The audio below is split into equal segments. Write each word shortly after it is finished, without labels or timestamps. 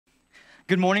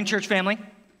Good morning, church family.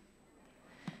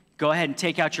 Go ahead and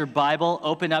take out your Bible,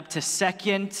 open up to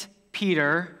 2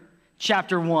 Peter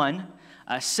chapter 1.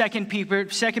 2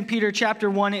 Peter chapter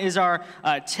 1 is our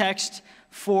text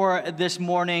for this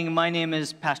morning. My name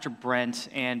is Pastor Brent,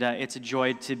 and it's a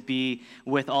joy to be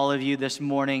with all of you this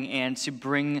morning and to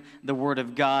bring the Word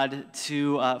of God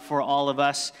for all of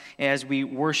us as we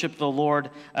worship the Lord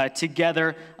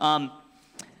together.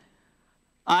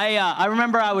 I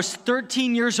remember I was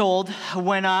 13 years old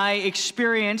when I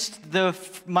experienced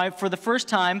for the first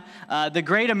time the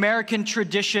great American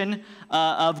tradition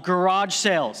of garage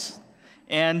sales.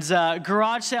 And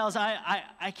garage sales,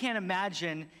 I can't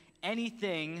imagine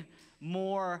anything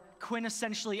more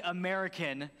quintessentially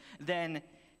American than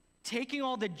taking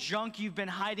all the junk you've been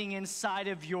hiding inside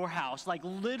of your house, like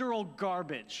literal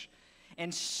garbage,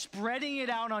 and spreading it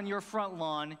out on your front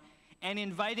lawn and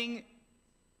inviting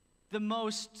the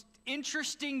most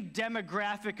interesting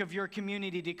demographic of your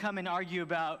community to come and argue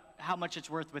about how much it's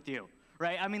worth with you,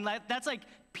 right? I mean, that's like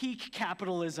peak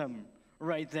capitalism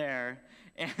right there.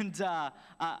 And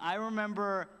I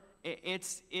remember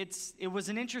it was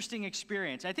an interesting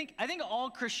experience. I think all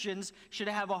Christians should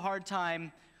have a hard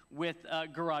time with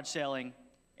garage selling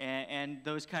and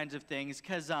those kinds of things,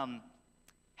 because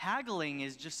haggling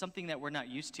is just something that we're not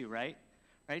used to, right?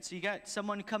 Right? So you got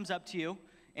someone who comes up to you,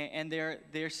 and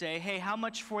they say, hey, how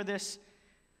much for this,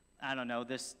 I don't know,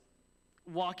 this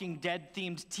Walking Dead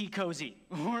themed tea cozy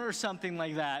or something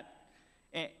like that,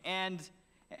 and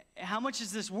how much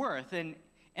is this worth? And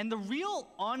the real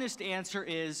honest answer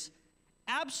is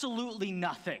absolutely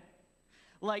nothing.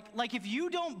 Like if you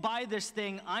don't buy this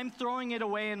thing, I'm throwing it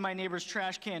away in my neighbor's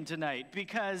trash can tonight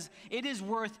because it is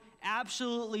worth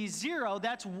absolutely zero.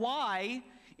 That's why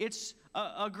it's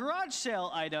a garage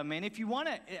sale item. And if you want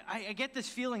to, I get this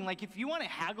feeling like if you want to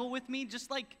haggle with me,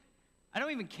 just like, I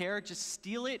don't even care, just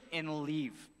steal it and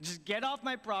leave. Just get off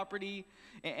my property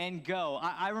and go.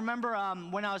 I remember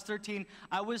when I was 13,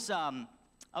 I was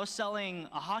selling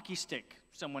a hockey stick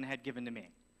someone had given to me.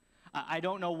 I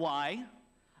don't know why.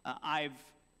 I've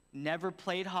never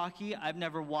played hockey. I've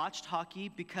never watched hockey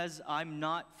because I'm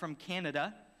not from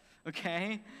Canada,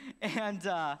 okay?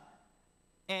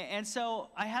 And so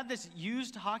I had this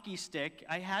used hockey stick.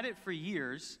 I had it for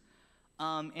years,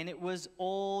 and it was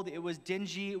old, it was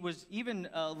dingy, it was even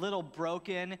a little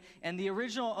broken, and the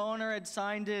original owner had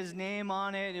signed his name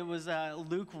on it. It was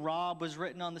Luke Robb was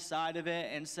written on the side of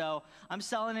it, and so I'm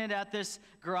selling it at this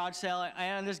garage sale,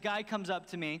 and this guy comes up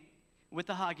to me with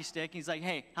the hockey stick, and he's like,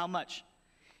 hey, how much?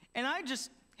 And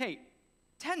hey,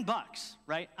 $10,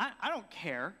 right? I don't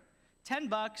care.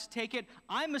 $10, take it.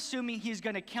 I'm assuming he's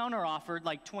going to counteroffer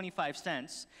like 25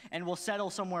 cents, and we'll settle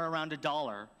somewhere around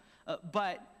 $1.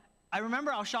 But I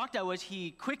remember how shocked I was. He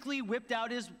quickly whipped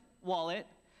out his wallet,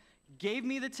 gave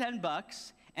me the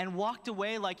 $10, and walked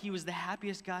away like he was the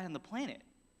happiest guy on the planet.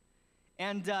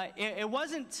 And it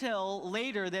wasn't till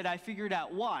later that I figured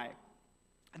out why.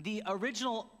 The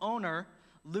original owner,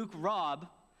 Luke Robb,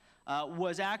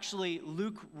 was actually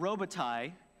Luc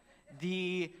Robitaille,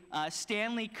 the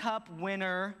Stanley Cup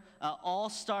winner,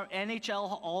 All-Star,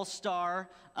 NHL All-Star,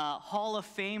 Hall of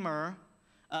Famer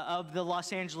of the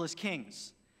Los Angeles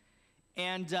Kings.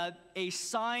 And a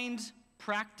signed,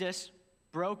 practice,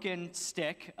 broken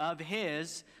stick of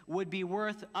his would be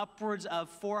worth upwards of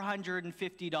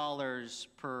 $450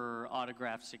 per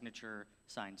autographed signature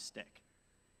signed stick.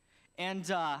 And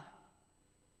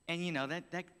you know,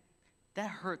 that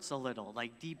hurts a little,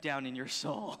 like deep down in your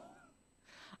soul.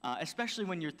 Especially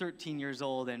when you're 13 years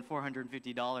old and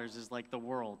 $450 is like the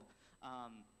world.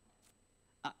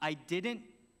 I didn't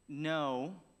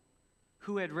know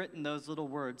who had written those little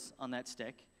words on that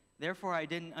stick. Therefore, I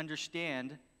didn't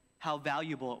understand how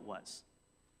valuable it was.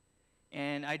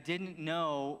 And I didn't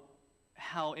know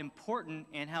how important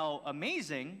and how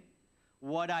amazing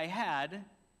what I had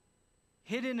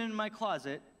hidden in my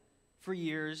closet for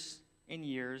years and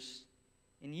years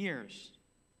and years.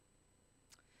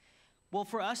 Well,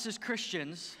 for us as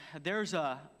Christians, there's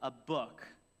a book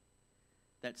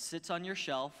that sits on your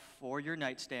shelf or your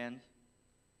nightstand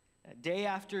day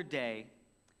after day,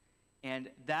 and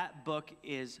that book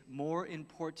is more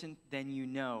important than you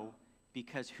know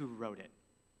because who wrote it?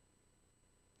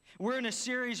 We're in a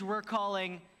series we're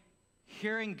calling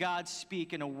Hearing God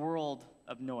Speak in a World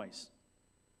of Noise,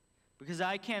 because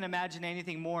I can't imagine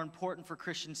anything more important for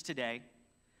Christians today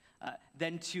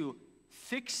than to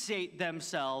fixate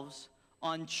themselves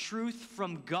on truth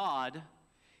from God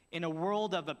in a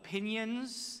world of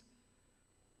opinions,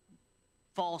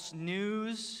 false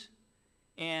news,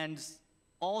 and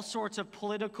all sorts of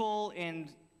political and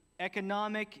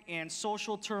economic and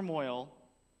social turmoil.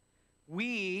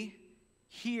 We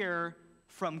hear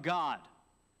from God.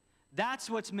 That's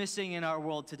what's missing in our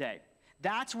world today.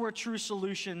 That's where true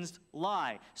solutions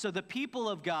lie. So the people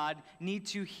of God need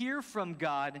to hear from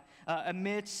God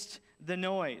amidst the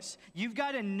noise. You've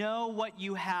got to know what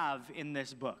you have in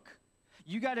this book.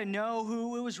 You got to know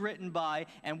who it was written by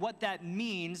and what that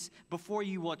means before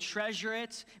you will treasure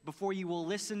it, before you will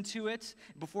listen to it,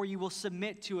 before you will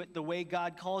submit to it the way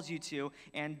God calls you to.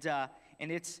 And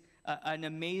it's an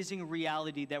amazing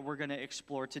reality that we're going to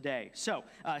explore today. So,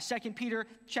 2 Peter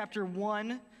chapter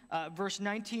 1, verse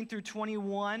 19 through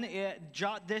 21.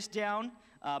 Jot this down.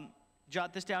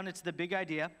 It's the big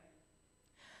idea.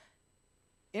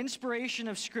 Inspiration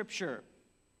of Scripture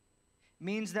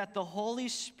means that the Holy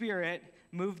Spirit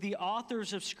moved the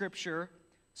authors of Scripture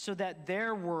so that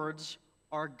their words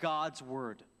are God's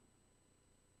word.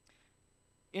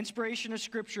 Inspiration of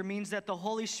Scripture means that the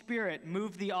Holy Spirit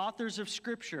moved the authors of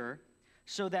Scripture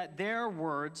so that their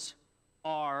words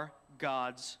are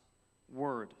God's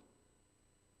word.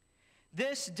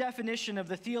 This definition of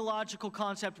the theological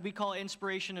concept we call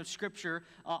inspiration of Scripture,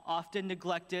 often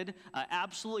neglected,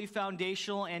 absolutely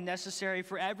foundational and necessary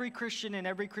for every Christian and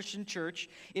every Christian church,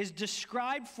 is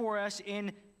described for us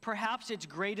in perhaps its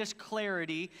greatest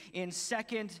clarity in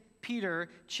 2 Peter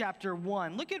chapter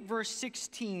 1. Look at verse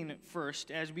 16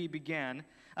 first as we begin.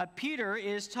 Peter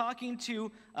is talking to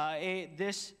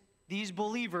these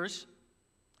believers,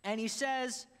 and he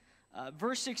says,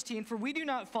 verse 16, "For we do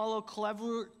not follow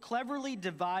cleverly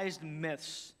devised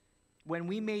myths when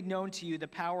we made known to you the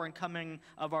power and coming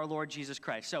of our Lord Jesus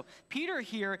Christ." So Peter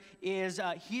here is,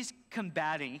 he's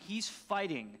combating, he's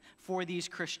fighting for these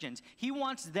Christians. He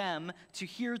wants them to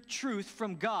hear truth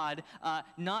from God,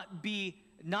 not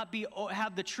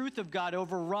have the truth of God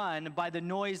overrun by the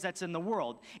noise that's in the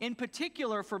world. In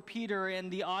particular, for Peter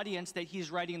and the audience that he's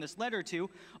writing this letter to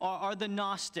are the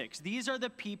Gnostics. These are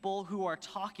the people who are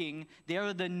talking.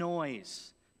 They're the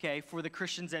noise, okay, for the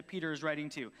Christians that Peter is writing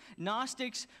to.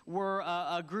 Gnostics were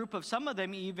a group of, some of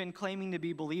them even claiming to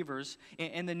be believers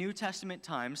in the New Testament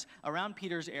times around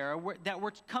Peter's era, that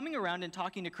were coming around and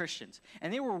talking to Christians.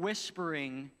 And they were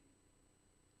whispering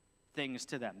things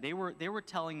to them. They were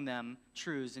telling them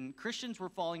truths, and Christians were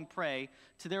falling prey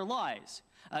to their lies.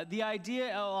 The idea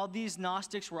of all these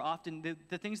Gnostics were often,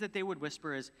 the things that they would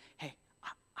whisper is, "Hey,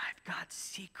 I've got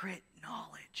secret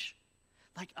knowledge.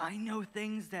 Like, I know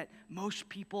things that most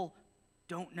people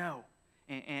don't know.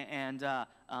 And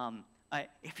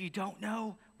if you don't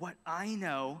know what I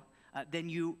know, then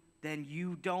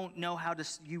you don't know how to,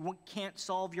 you can't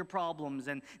solve your problems.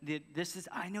 And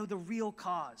I know the real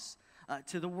cause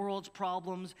to the world's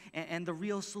problems and the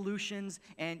real solutions,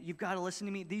 and you've got to listen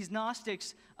to me." These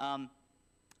Gnostics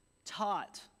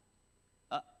taught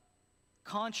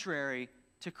contrary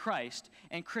to Christ,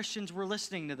 and Christians were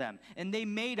listening to them, and they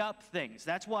made up things.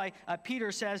 That's why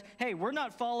Peter says, "Hey, we're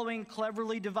not following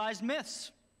cleverly devised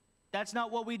myths. That's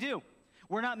not what we do.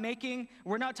 We're not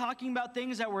talking about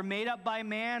things that were made up by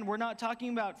man. We're not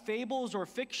talking about fables or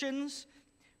fictions.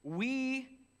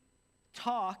 We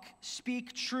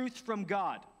speak truth from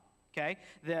God." Okay?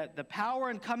 The power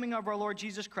and coming of our Lord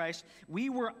Jesus Christ, we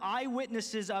were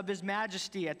eyewitnesses of his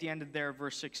majesty at the end of there,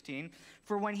 verse 16.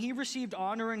 "For when he received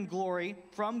honor and glory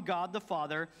from God the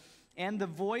Father, and the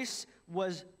voice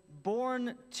was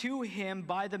borne to him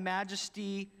by the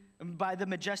majestic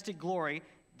glory,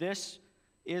 'This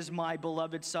is my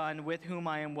beloved Son, with whom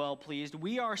I am well pleased,'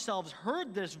 we ourselves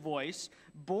heard this voice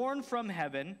borne from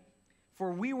heaven,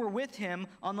 for we were with him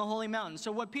on the holy mountain."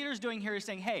 So what Peter's doing here is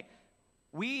saying, hey,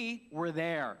 we were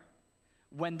there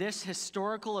when this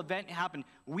historical event happened.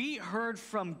 We heard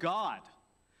from God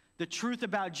the truth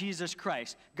about Jesus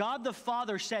Christ. God the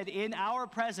Father said in our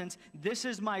presence, "This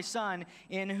is my Son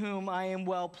in whom I am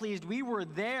well pleased." We were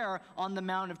there on the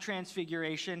Mount of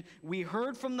Transfiguration. We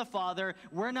heard from the Father.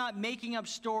 We're not making up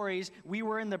stories. We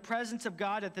were in the presence of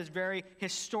God at this very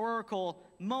historical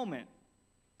moment.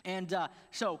 And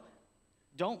so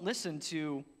don't listen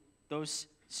to those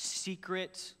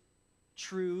secret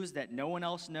truths that no one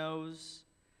else knows.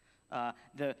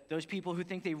 Those people who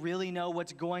think they really know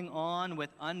what's going on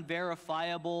with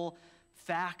unverifiable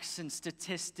facts and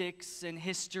statistics and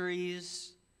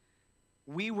histories.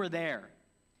 We were there.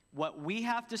 What we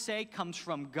have to say comes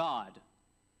from God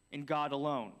and God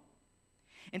alone.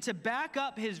 And to back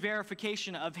up his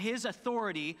verification of his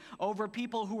authority over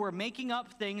people who were making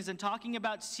up things and talking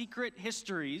about secret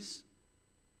histories,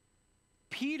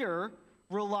 Peter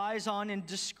relies on and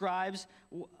describes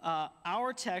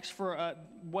our text for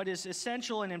what is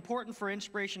essential and important for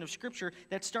inspiration of Scripture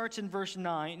that starts in verse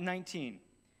 19.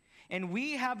 "And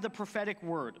we have the prophetic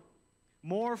word,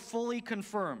 more fully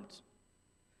confirmed,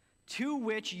 to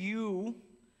which you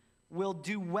will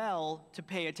do well to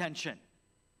pay attention.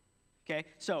 Okay,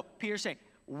 so Peter's saying,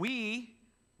 we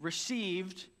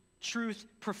received truth,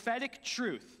 prophetic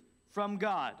truth from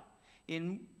God.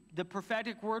 In the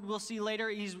prophetic word we'll see later,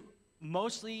 he's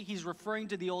referring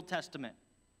to the Old Testament.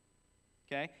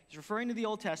 Okay, he's referring to the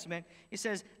Old Testament. He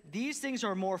says, these things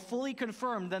are more fully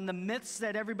confirmed than the myths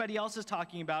that everybody else is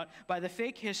talking about, by the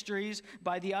fake histories,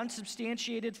 by the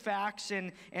unsubstantiated facts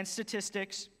and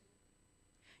statistics.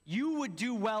 You would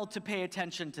do well to pay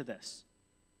attention to this.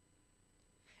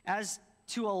 As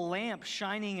to a lamp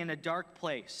shining in a dark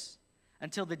place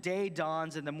until the day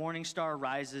dawns and the morning star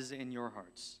rises in your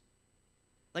hearts.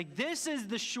 Like, this is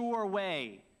the sure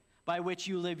way by which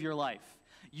you live your life.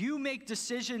 You make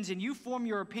decisions and you form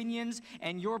your opinions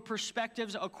and your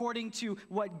perspectives according to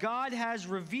what God has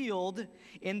revealed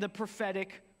in the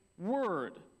prophetic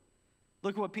word.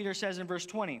 Look at what Peter says in verse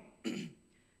 20.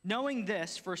 Knowing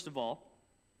this, first of all,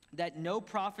 that no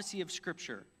prophecy of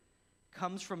Scripture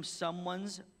comes from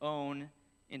someone's own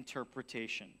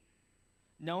interpretation.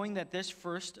 Knowing this,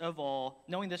 first of all,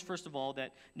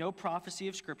 that no prophecy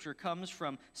of Scripture comes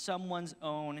from someone's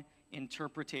own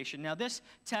interpretation. Now, this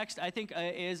text, I think,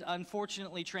 is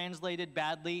unfortunately translated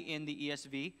badly in the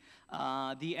ESV.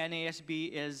 The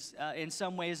NASB is, in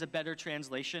some ways, a better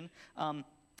translation.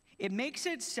 It makes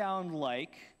it sound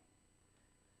like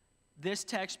this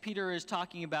text, Peter is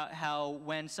talking about how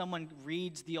when someone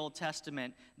reads the Old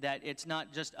Testament, that it's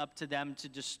not just up to them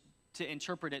to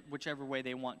interpret it whichever way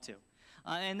they want to.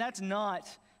 And that's not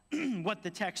what the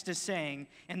text is saying.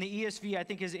 And the ESV, I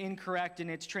think, is incorrect in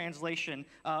its translation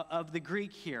of the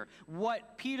Greek here.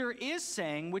 What Peter is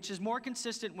saying, which is more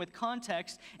consistent with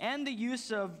context and the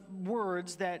use of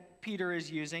words that Peter is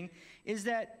using, is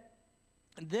that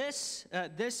this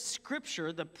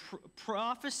Scripture, the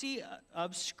prophecy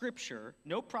of Scripture,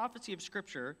 no prophecy of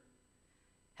Scripture,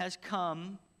 has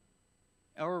come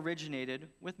or originated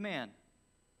with man.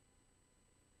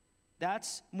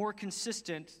 That's more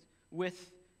consistent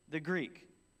with the Greek.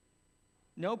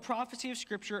 No prophecy of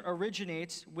Scripture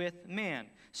originates with man.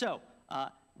 So,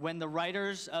 when the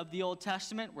writers of the Old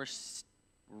Testament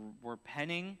were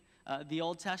penning the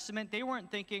Old Testament, they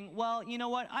weren't thinking, well, you know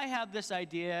what, I have this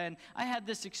idea, and I had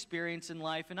this experience in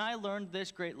life, and I learned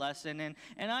this great lesson, and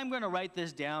I'm going to write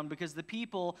this down because the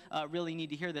people really need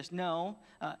to hear this. No,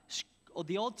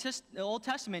 the Old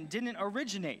Testament didn't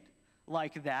originate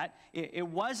like that. It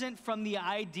wasn't from the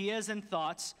ideas and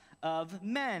thoughts of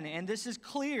men. And this is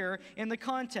clear in the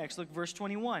context. Look, verse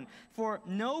 21. For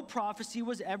no prophecy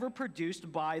was ever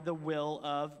produced by the will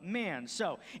of man.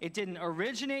 So it didn't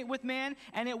originate with man,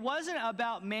 and it wasn't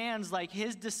about man's, like,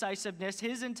 his decisiveness,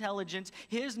 his intelligence,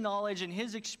 his knowledge, and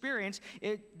his experience.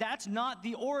 That's not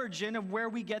the origin of where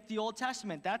we get the Old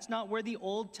Testament. That's not where the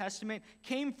Old Testament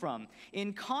came from.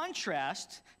 In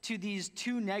contrast to these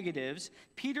two negatives,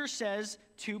 Peter says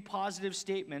two positive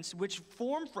statements which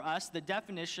form for us the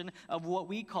definition of what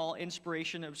we call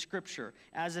inspiration of Scripture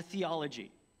as a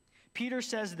theology. Peter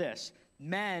says this: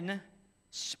 men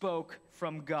spoke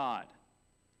from God.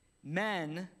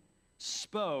 Men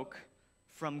spoke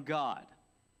from God.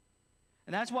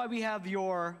 And that's why we have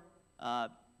your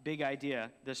big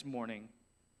idea this morning,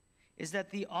 is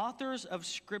that the authors of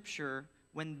Scripture,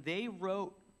 when they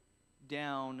wrote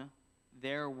down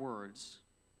their words,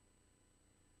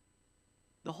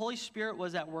 the Holy Spirit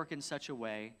was at work in such a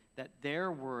way that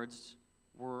their words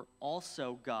were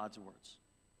also God's words.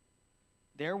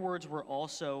 Their words were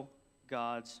also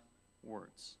God's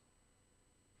words.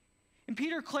 And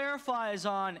Peter clarifies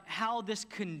on how this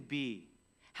can be.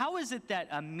 How is it that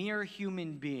a mere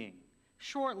human being,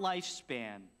 short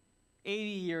lifespan, 80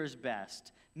 years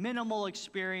best, minimal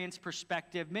experience,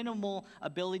 perspective, minimal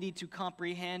ability to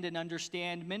comprehend and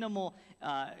understand, minimal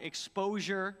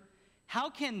exposure, how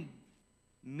can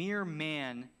mere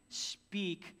man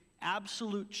speak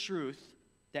absolute truth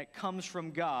that comes from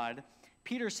God?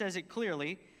 Peter says it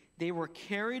clearly: they were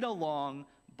carried along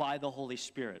by the Holy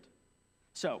Spirit.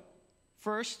 So,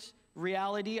 first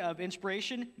reality of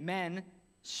inspiration: men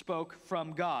spoke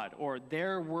from God, or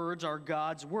their words are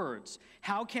God's words.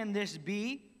 How can this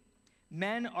be?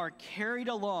 Men are carried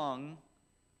along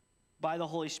by the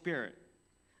Holy Spirit.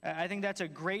 I think that's a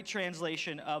great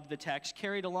translation of the text,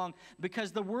 carried along,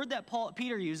 because the word that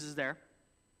Peter uses there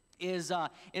is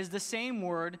the same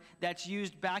word that's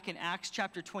used back in Acts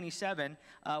chapter 27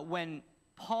 when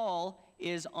Paul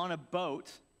is on a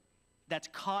boat that's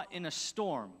caught in a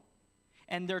storm.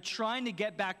 And they're trying to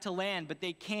get back to land, but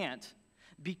they can't,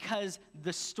 because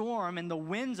the storm and the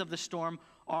winds of the storm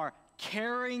are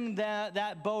carrying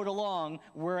that boat along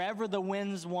wherever the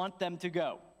winds want them to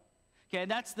go. Okay,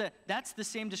 and that's the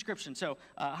same description. So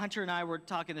Hunter and I were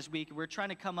talking this week. We're trying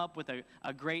to come up with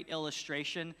a great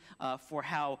illustration for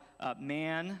how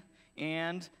man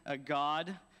and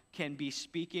God can be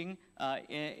speaking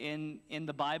in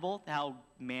the Bible, how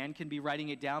man can be writing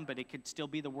it down, but it could still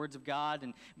be the words of God.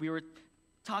 And we were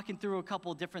talking through a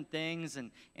couple of different things, and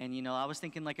I was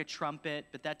thinking like a trumpet,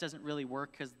 but that doesn't really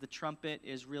work because the trumpet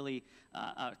is really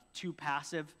too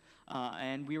passive.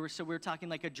 And we were talking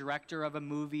like a director of a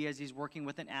movie as he's working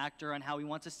with an actor on how he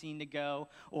wants a scene to go,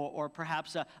 or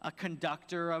perhaps a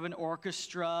conductor of an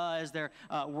orchestra as they're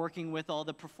working with all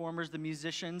the performers, the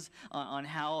musicians, on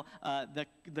how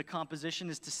the composition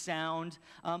is to sound.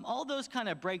 All those kind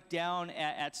of break down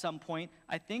at some point.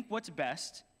 I think what's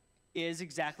best is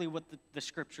exactly what the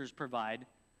scriptures provide.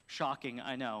 Shocking,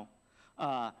 I know.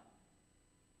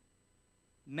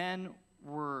 Men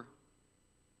were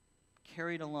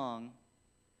carried along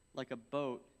like a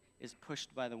boat is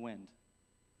pushed by the wind.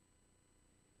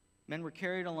 Men were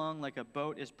carried along like a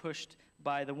boat is pushed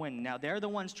by the wind. Now, they're the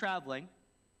ones traveling.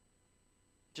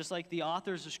 Just like the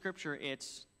authors of Scripture,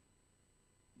 it's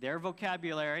their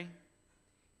vocabulary,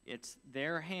 it's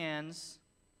their hands,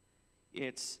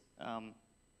 it's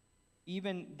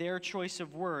even their choice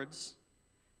of words,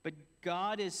 but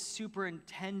God is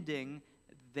superintending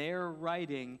their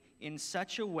writing in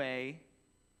such a way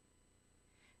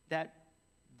that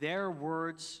their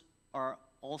words are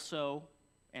also,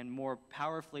 and more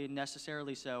powerfully and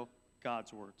necessarily so,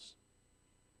 God's words.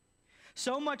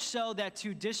 So much so that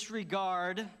to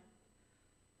disregard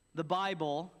the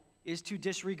Bible is to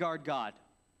disregard God.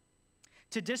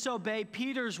 To disobey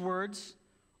Peter's words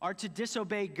are to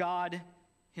disobey God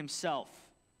himself.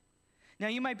 Now,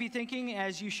 you might be thinking,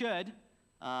 as you should,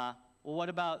 well, what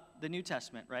about the New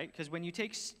Testament, right? Because when you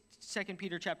take 2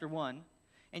 Peter chapter 1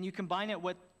 and you combine it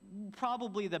with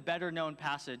probably the better-known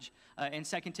passage in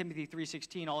 2 Timothy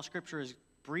 3:16, all Scripture is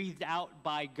breathed out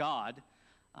by God,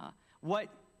 what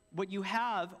you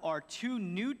have are two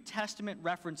New Testament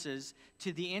references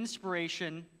to the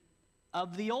inspiration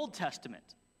of the Old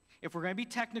Testament. If we're going to be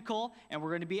technical and we're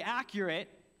going to be accurate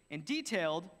and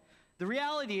detailed, the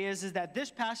reality is that this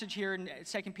passage here in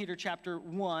 2 Peter chapter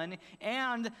 1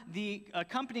 and the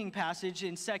accompanying passage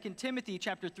in 2 Timothy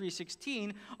chapter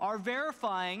 3:16 are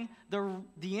verifying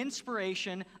the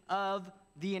inspiration of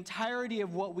the entirety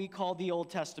of what we call the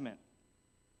Old Testament,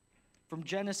 from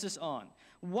Genesis on.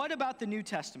 What about the New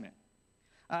Testament?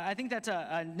 I think that's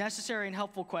a necessary and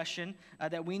helpful question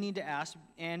that we need to ask,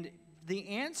 and the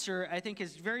answer, I think,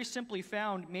 is very simply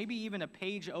found, maybe even a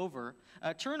page over.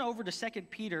 Turn over to 2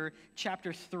 Peter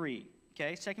chapter 3,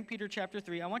 okay? 2 Peter chapter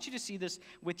 3. I want you to see this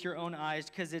with your own eyes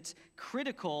because it's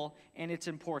critical and it's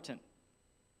important.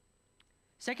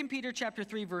 2 Peter chapter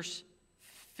 3, verse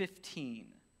 15.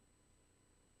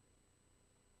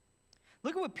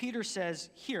 Look at what Peter says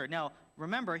here. Now,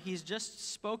 remember, he's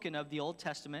just spoken of the Old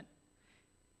Testament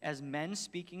as men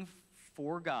speaking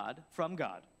for God, from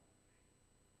God.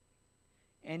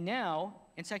 And now,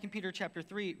 in 2 Peter chapter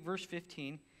 3, verse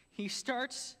 15, he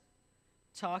starts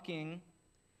talking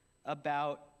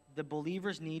about the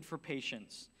believer's need for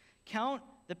patience. Count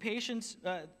the patience,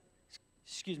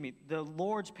 the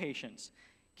Lord's patience.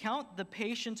 Count the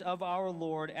patience of our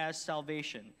Lord as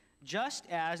salvation. Just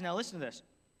as, now listen to this,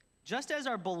 just as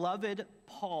our beloved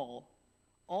Paul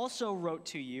also wrote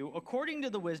to you according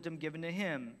to the wisdom given to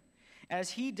him,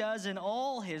 as he does in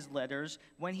all his letters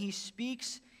when he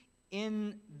speaks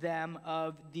in them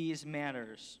of these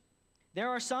matters. There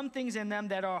are some things in them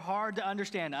that are hard to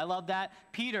understand. I love that.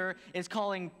 Peter is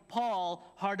calling Paul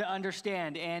hard to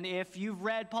understand. And if you've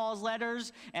read Paul's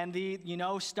letters and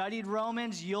studied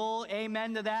Romans, you'll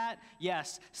amen to that.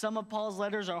 Yes, some of Paul's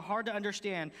letters are hard to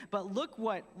understand. But look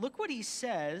what he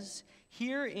says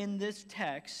here in this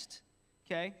text,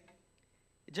 okay?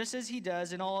 Just as he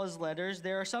does in all his letters,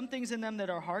 there are some things in them that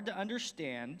are hard to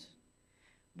understand,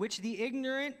 which the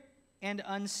ignorant and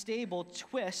unstable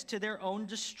twist to their own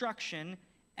destruction,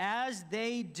 as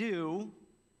they do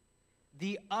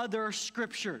the other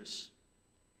scriptures.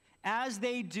 As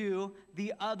they do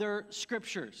the other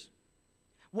scriptures.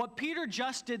 What Peter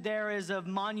just did there is of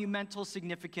monumental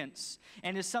significance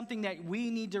and is something that we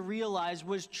need to realize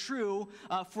was true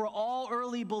for all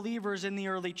early believers in the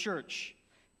early church.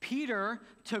 Peter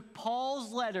took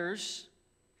Paul's letters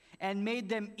and made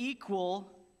them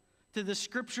equal to the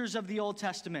scriptures of the Old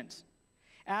Testament,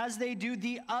 as they do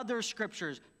the other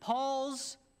scriptures.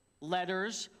 Paul's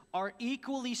letters are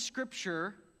equally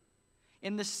scripture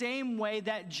in the same way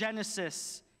that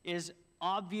Genesis is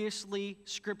obviously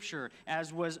scripture,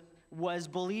 as was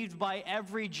believed by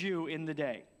every Jew in the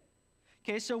day.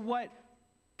 Okay, so what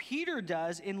Peter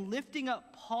does in lifting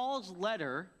up Paul's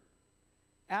letter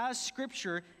as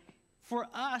Scripture for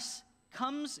us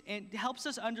comes and helps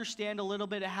us understand a little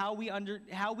bit of how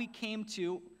we came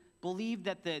to believe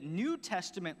that the New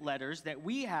Testament letters that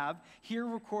we have here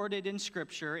recorded in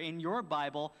Scripture in your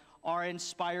Bible are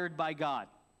inspired by God.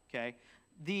 Okay?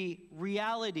 The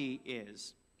reality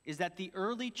is that the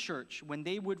early church, when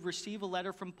they would receive a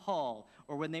letter from Paul,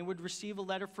 or when they would receive a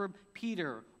letter from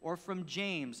Peter or from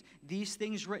James, these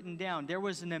things written down, there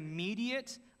was an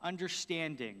immediate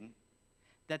understanding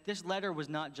that this letter was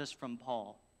not just from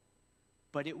Paul,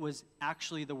 but it was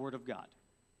actually the Word of God.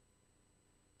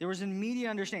 There was an immediate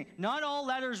understanding. Not all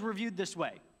letters were viewed this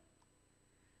way.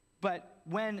 But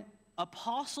when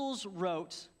apostles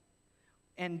wrote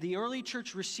and the early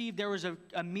church received, there was an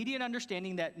immediate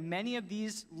understanding that many of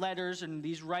these letters and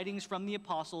these writings from the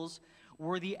apostles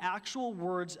were the actual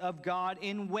words of God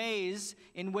in ways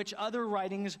in which other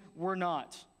writings were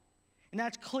not. And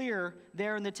that's clear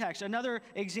there in the text. Another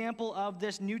example of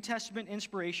this New Testament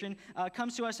inspiration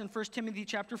comes to us in 1 Timothy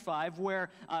chapter 5, where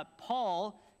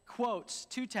Paul quotes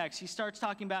two texts. He starts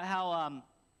talking about how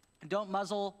don't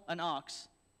muzzle an ox,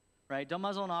 right? Don't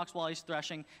muzzle an ox while he's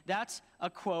threshing. That's a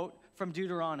quote from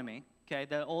Deuteronomy, okay,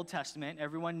 the Old Testament.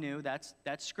 Everyone knew that's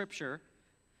Scripture.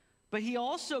 But he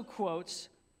also quotes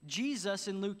Jesus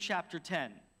in Luke chapter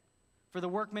 10, for the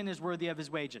workman is worthy of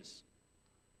his wages.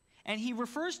 And he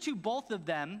refers to both of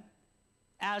them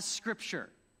as Scripture.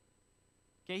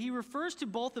 Okay, he refers to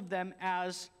both of them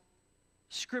as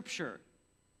Scripture,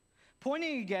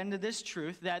 pointing again to this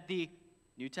truth that the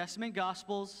New Testament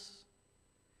Gospels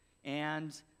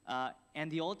and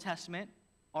the Old Testament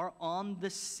are on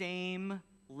the same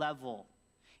level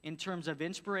in terms of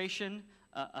inspiration,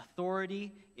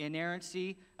 authority,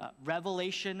 inerrancy,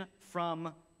 revelation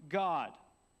from God.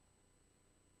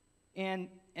 And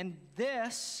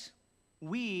this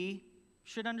we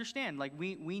should understand. Like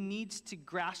we need to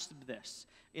grasp this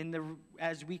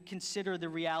as we consider the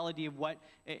reality of what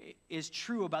is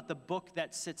true about the book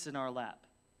that sits in our lap.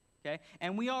 Okay?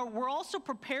 And we're also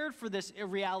prepared for this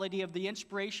reality of the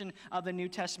inspiration of the New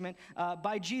Testament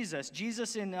by Jesus.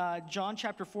 Jesus in John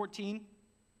chapter 14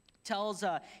 tells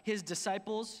his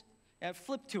disciples,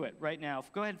 flip to it right now.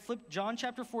 Go ahead, flip John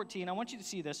chapter 14. I want you to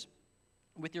see this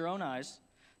with your own eyes.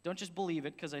 Don't just believe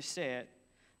it because I say it.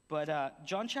 But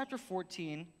John chapter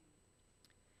 14,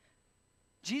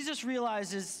 Jesus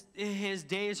realizes his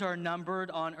days are numbered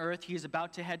on earth. He's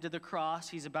about to head to the cross.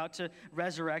 He's about to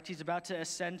resurrect. He's about to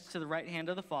ascend to the right hand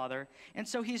of the Father. And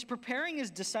so he's preparing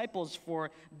his disciples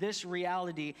for this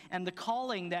reality and the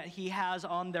calling that he has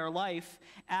on their life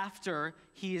after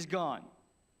he is gone.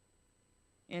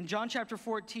 In John chapter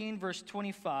 14, verse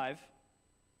 25,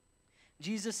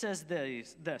 Jesus says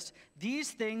this,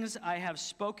 "These things I have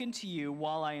spoken to you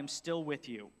while I am still with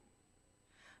you.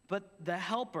 But the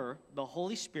Helper, the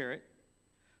Holy Spirit,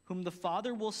 whom the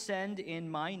Father will send in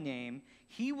my name,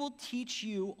 he will teach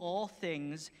you all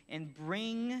things and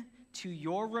bring to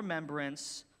your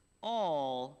remembrance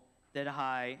all that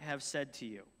I have said to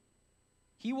you."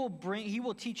 He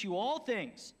will teach you all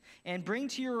things and bring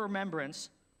to your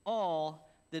remembrance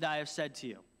all that I have said to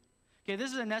you. Okay,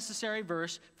 this is a necessary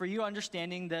verse for you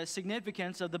understanding the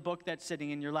significance of the book that's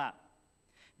sitting in your lap.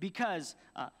 Because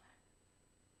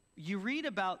you read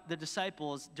about the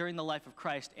disciples during the life of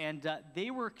Christ, and they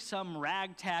were some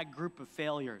ragtag group of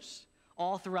failures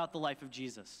all throughout the life of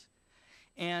Jesus.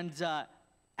 And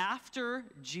after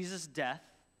Jesus' death,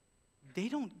 they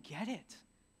don't get it.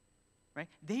 Right?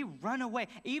 They run away.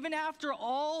 Even after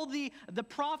all the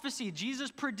prophecy, Jesus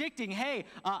predicting, hey,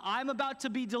 I'm about to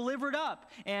be delivered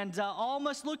up, and all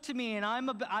must look to me, and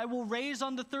I will raise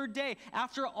on the third day.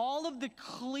 After all of the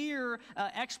clear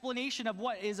explanation of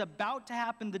what is about to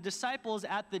happen, the disciples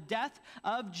at the death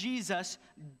of Jesus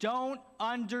don't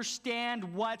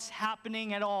understand what's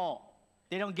happening at all.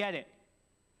 They don't get it.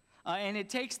 And it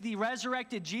takes the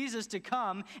resurrected Jesus to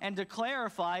come and to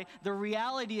clarify the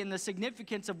reality and the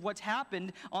significance of what's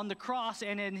happened on the cross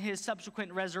and in his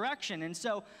subsequent resurrection. And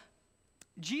so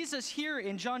Jesus here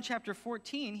in John chapter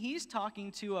 14, he's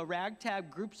talking to a ragtag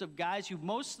groups of guys who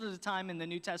most of the time in the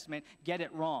New Testament get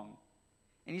it wrong.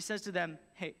 And he says to them,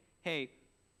 hey,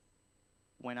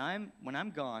 when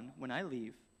I'm gone, when I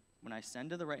leave, when I ascend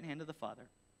to the right hand of the Father,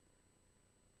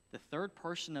 the third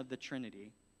person of the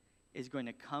Trinity is going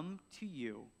to come to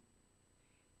you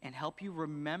and help you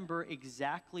remember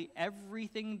exactly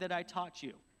everything that I taught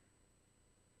you.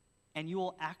 And you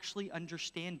will actually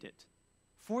understand it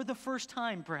for the first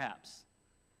time, perhaps,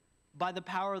 by the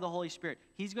power of the Holy Spirit.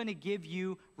 He's going to give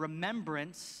you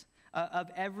remembrance of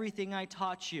everything I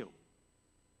taught you.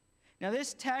 Now,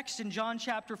 this text in John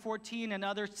chapter 14 and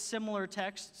other similar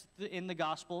texts in the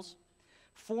Gospels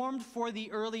formed for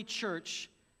the early church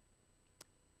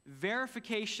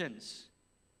verifications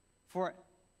for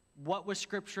what was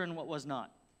Scripture and what was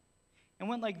not. It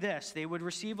went like this. They would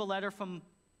receive a letter from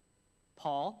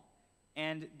Paul,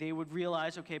 and they would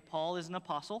realize, okay, Paul is an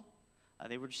apostle.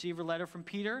 They would receive a letter from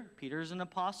Peter. Peter's an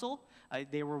apostle.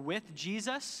 They were with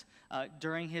Jesus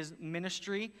during his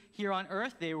ministry here on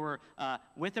earth. They were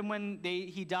with him when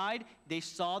he died. They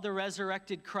saw the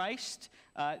resurrected Christ.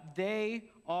 They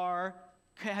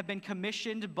have been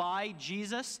commissioned by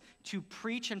Jesus to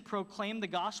preach and proclaim the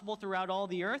gospel throughout all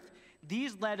the earth.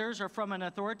 These letters are from an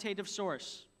authoritative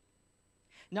source.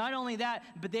 Not only that,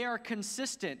 but they are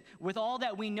consistent with all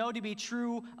that we know to be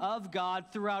true of God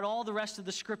throughout all the rest of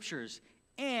the Scriptures.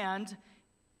 And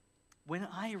when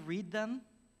I read them,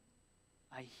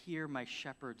 I hear my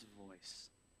shepherd's voice.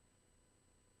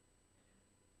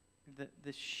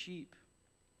 The sheep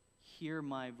hear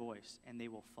my voice, and they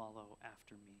will follow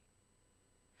after me.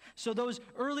 So those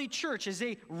early church, as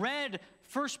they read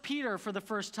 1 Peter for the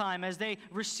first time, as they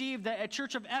received the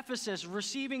church of Ephesus,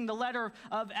 receiving the letter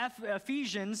of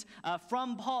Ephesians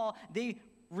from Paul, they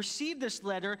received this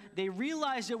letter. They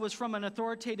realized it was from an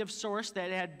authoritative source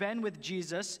that had been with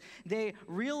Jesus. They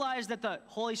realized that the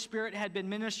Holy Spirit had been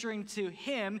ministering to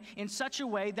him in such a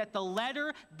way that the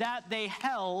letter that they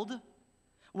held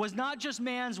was not just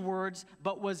man's words,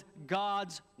 but was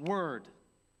God's word.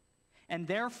 And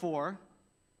therefore,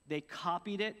 they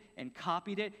copied it and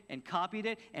copied it and copied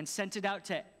it and sent it out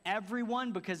to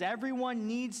everyone, because everyone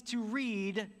needs to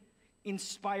read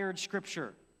inspired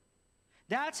Scripture.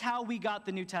 That's how we got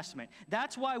the New Testament.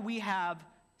 That's why we have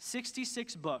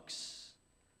 66 books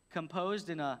composed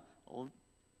in a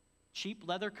cheap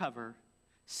leather cover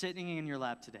sitting in your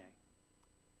lap today.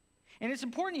 And it's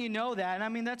important you know that. And I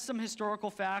mean, that's some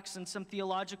historical facts and some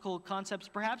theological concepts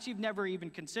perhaps you've never even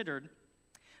considered.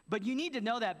 But you need to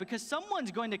know that, because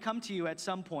someone's going to come to you at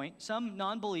some point, some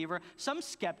non-believer, some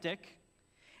skeptic,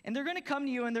 and they're going to come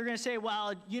to you and they're going to say,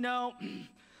 well, you know,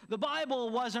 the Bible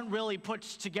wasn't really put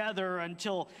together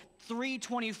until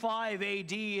 325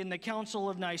 AD in the Council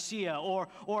of Nicaea,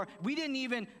 or we didn't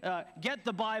even get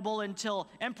the Bible until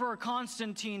Emperor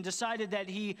Constantine decided that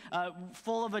he,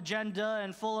 full of agenda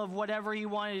and full of whatever he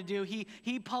wanted to do,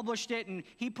 he published it and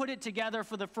he put it together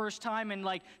for the first time in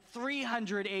like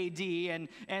 300 AD,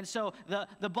 and so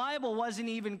the Bible wasn't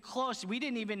even close. We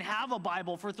didn't even have a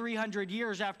Bible for 300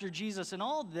 years after Jesus, and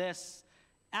all this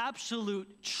absolute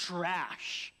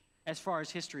trash as far as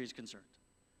history is concerned.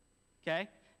 Okay?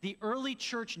 The early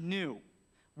church knew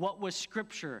what was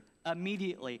Scripture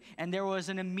immediately, and there was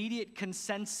an immediate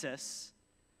consensus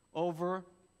over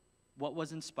what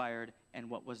was inspired and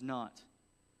what was not.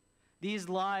 These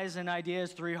lies and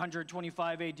ideas,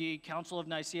 325 AD, Council of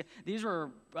Nicaea, these were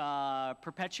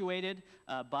perpetuated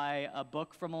by a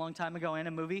book from a long time ago and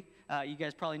a movie. You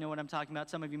guys probably know what I'm talking about.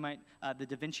 Some of you might, the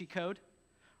Da Vinci Code.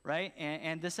 Right?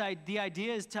 And the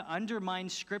idea is to undermine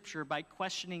Scripture by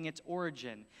questioning its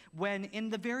origin, when in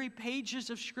the very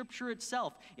pages of Scripture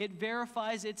itself, it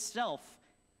verifies itself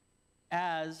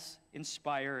as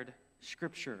inspired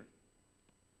Scripture.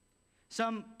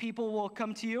 Some people will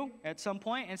come to you at some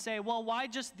point and say, well, why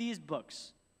just these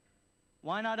books?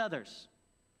 Why not others?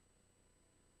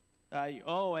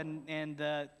 And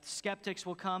the skeptics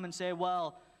will come and say,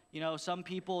 well, you know, some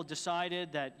people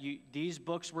decided that these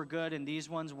books were good and these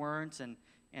ones weren't, and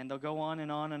they'll go on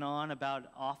and on and on about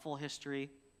awful history.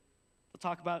 We'll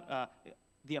talk about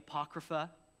the Apocrypha.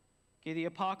 Okay, the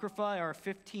Apocrypha are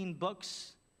 15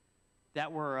 books that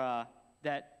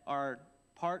are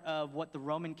part of what the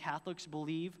Roman Catholics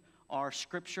believe are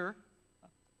Scripture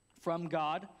from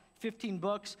God. 15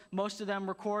 books, most of them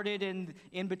recorded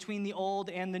in between the Old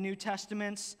and the New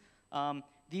Testaments.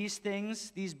 These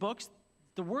books,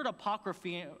 the word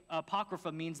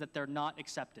apocrypha means that they're not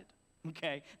accepted,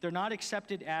 okay? They're not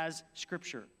accepted as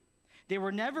Scripture. They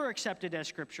were never accepted as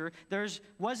Scripture. There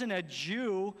wasn't a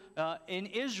Jew in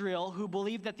Israel who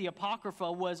believed that the Apocrypha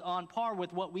was on par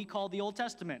with what we call the Old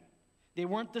Testament. They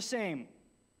weren't the same,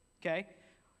 okay?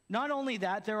 Not only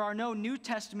that, there are no New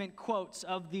Testament quotes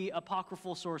of the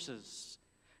apocryphal sources.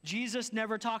 Jesus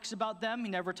never talks about them. He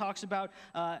never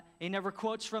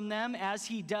quotes from them, as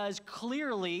he does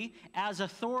clearly as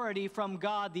authority from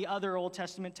God the other Old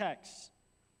Testament texts.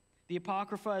 The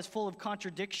Apocrypha is full of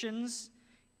contradictions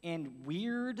and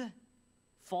weird,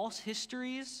 false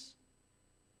histories,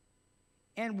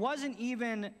 and wasn't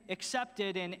even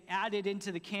accepted and added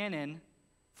into the canon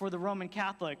for the Roman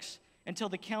Catholics until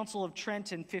the Council of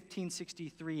Trent in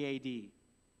 1563 AD.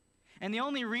 And the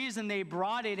only reason they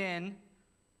brought it in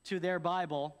to their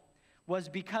Bible was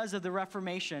because of the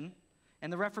Reformation,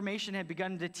 and the Reformation had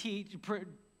begun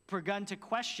to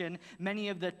question many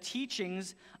of the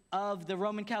teachings of the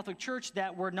Roman Catholic Church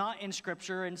that were not in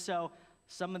Scripture, and so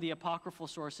some of the apocryphal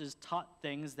sources taught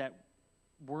things that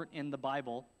weren't in the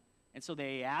Bible, and so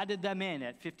they added them in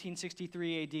at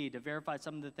 1563 AD to verify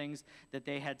some of the things that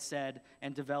they had said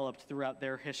and developed throughout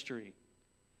their history.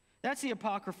 That's the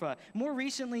Apocrypha. More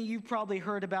recently, you've probably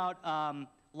heard about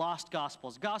lost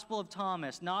Gospels, Gospel of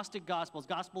Thomas, Gnostic Gospels,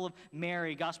 Gospel of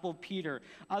Mary, Gospel of Peter,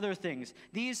 other things.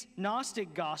 These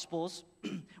Gnostic Gospels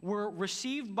were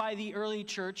received by the early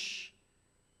church.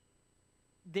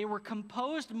 They were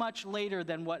composed much later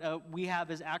than what we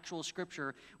have as actual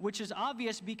Scripture, which is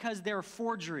obvious because they're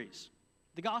forgeries.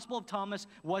 The Gospel of Thomas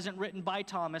wasn't written by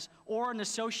Thomas or an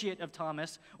associate of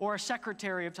Thomas or a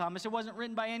secretary of Thomas. It wasn't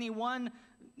written by anyone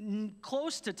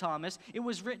close to Thomas. It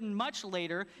was written much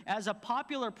later as a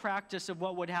popular practice of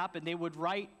what would happen. They would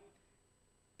write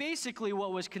basically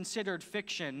what was considered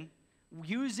fiction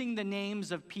using the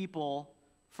names of people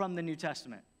from the New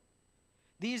Testament.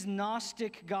 These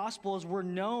Gnostic Gospels were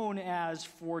known as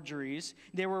forgeries.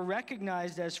 They were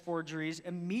recognized as forgeries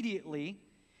immediately.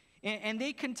 And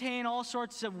they contain all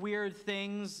sorts of weird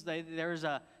things. There's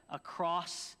a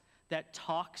cross that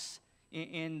talks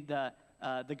in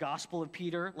the Gospel of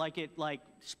Peter, like it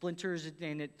splinters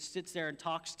and it sits there and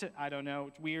talks to, I don't know,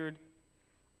 it's weird.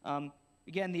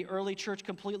 Again, the early church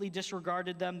completely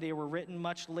disregarded them. They were written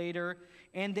much later.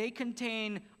 And they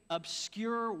contain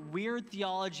obscure, weird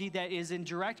theology that is in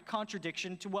direct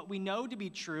contradiction to what we know to be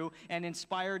true and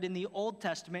inspired in the Old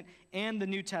Testament and the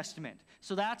New Testament.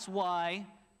 So that's why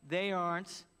they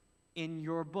aren't in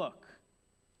your book.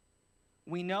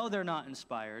 We know they're not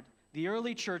inspired. The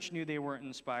early church knew they weren't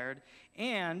inspired.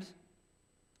 And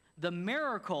the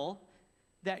miracle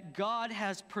that God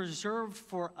has preserved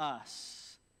for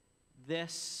us,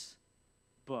 this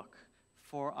book,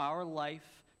 for our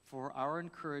life, for our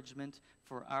encouragement,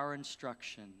 for our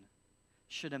instruction,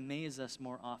 should amaze us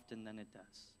more often than it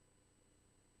does.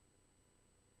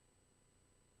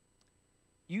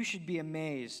 You should be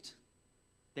amazed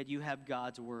that you have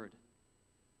God's word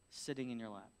sitting in your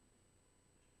lap.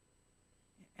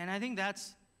 And I think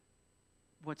that's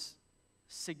what's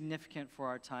significant for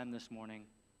our time this morning.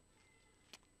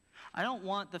 I don't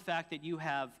want the fact that you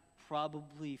have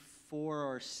probably 4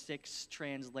 or 6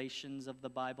 translations of the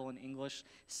Bible in English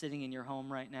sitting in your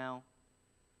home right now.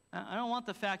 I don't want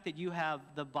the fact that you have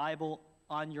the Bible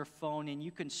on your phone and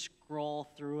you can scroll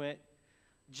through it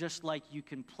just like you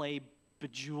can play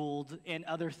Bejeweled and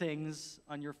other things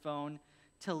on your phone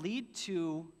to lead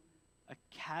to a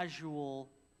casual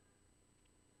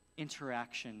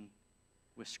interaction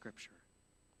with Scripture.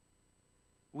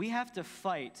 We have to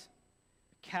fight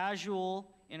casual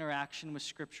interaction with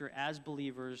Scripture as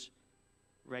believers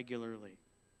regularly.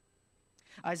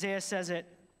 Isaiah says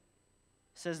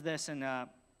this in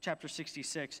chapter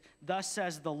 66. Thus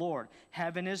says the Lord,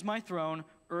 heaven is my throne,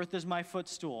 earth is my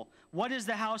footstool. What is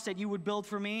the house that you would build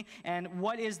for me? And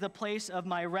what is the place of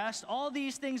my rest? All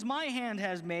these things my hand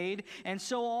has made, and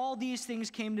so all these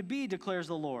things came to be, declares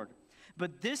the Lord.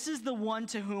 But this is the one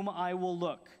to whom I will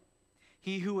look,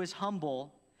 he who is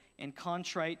humble and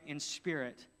contrite in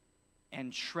spirit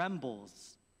and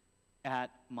trembles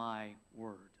at my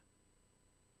word.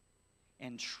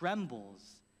 And trembles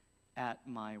at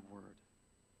my word.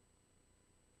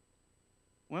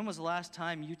 When was the last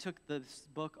time you took this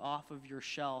book off of your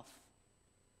shelf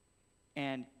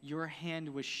and your hand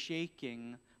was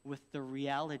shaking with the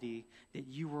reality that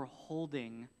you were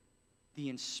holding the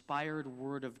inspired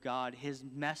word of God, his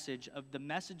message, of the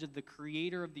message of the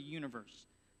creator of the universe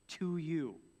to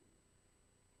you?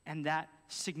 And that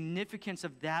significance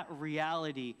of that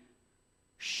reality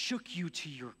shook you to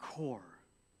your core.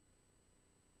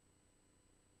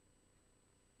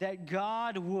 That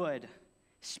God would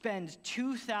spend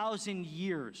 2,000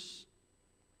 years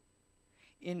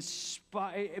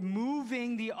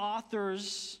moving the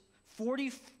authors,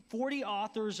 40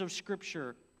 authors of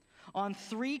Scripture on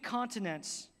 3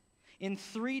 continents in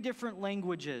 3 different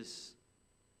languages.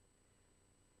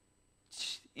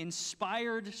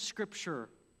 Inspired Scripture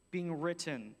being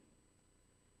written.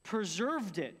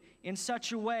 Preserved it in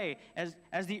such a way as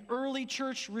the early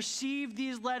church received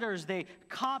these letters, they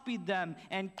copied them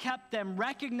and kept them,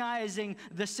 recognizing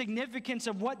the significance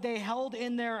of what they held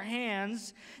in their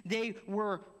hands. They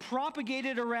were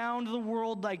propagated around the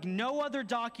world like no other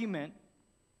document,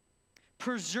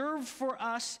 preserved for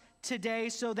us today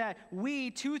so that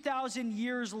we, 2,000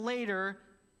 years later,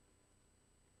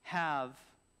 have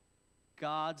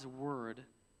God's word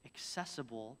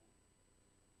accessible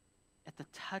at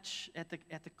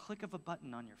the click of a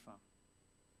button on your phone.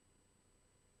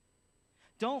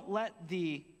 Don't let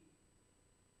the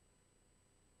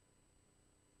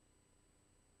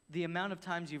amount of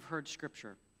times you've heard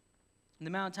Scripture, the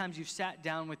amount of times you've sat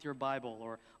down with your Bible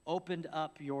or opened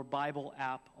up your Bible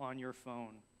app on your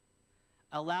phone,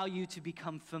 allow you to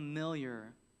become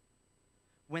familiar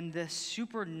when the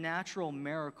supernatural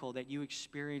miracle that you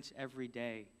experience every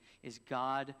day is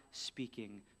God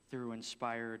speaking through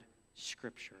inspired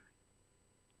Scripture.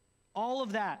 All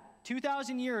of that,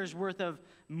 2,000 years worth of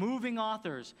moving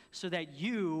authors so that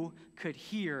you could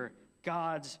hear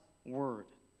God's word.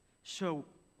 So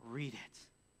read it.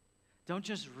 Don't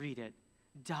just read it.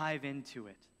 Dive into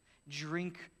it.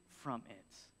 Drink from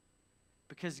it.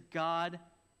 Because God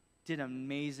did an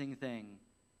amazing thing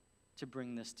to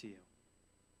bring this to you.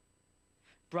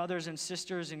 Brothers and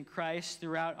sisters in Christ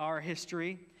throughout our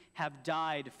history have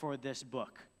died for this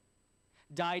book.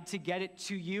 Died to get it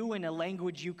to you in a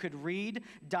language you could read,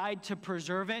 died to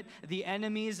preserve it. The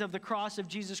enemies of the cross of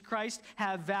Jesus Christ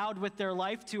have vowed with their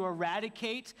life to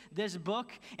eradicate this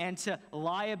book and to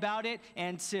lie about it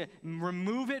and to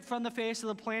remove it from the face of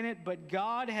the planet. But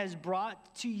God has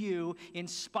brought to you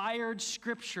inspired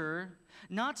Scripture,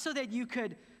 not so that you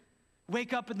could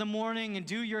wake up in the morning and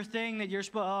do your thing that you're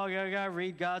supposed, I gotta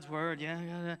read God's word,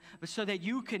 but so that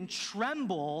you can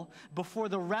tremble before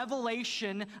the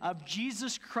revelation of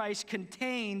Jesus Christ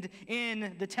contained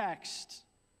in the text.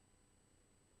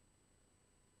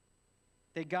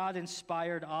 That God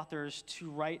inspired authors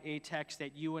to write a text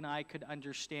that you and I could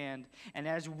understand. And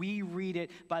as we read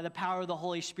it by the power of the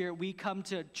Holy Spirit, we come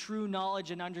to true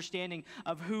knowledge and understanding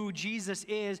of who Jesus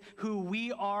is, who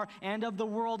we are, and of the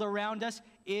world around us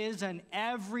is an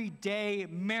everyday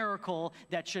miracle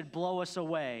that should blow us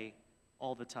away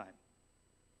all the time.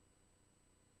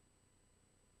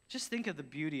 Just think of the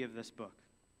beauty of this book.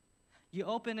 You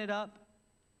open it up,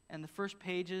 and the first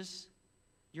pages,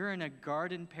 you're in a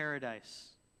garden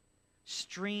paradise.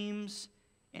 Streams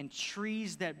and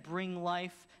trees that bring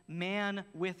life, man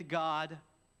with God.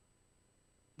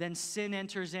 Then sin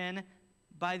enters in.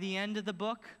 By the end of the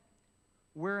book,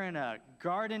 we're in a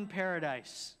garden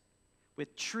paradise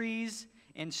with trees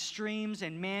and streams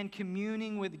and man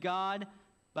communing with God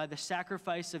by the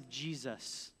sacrifice of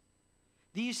Jesus.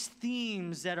 These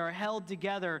themes that are held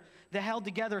together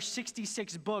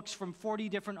 66 books from 40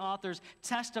 different authors,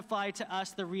 testify to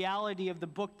us the reality of the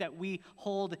book that we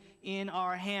hold in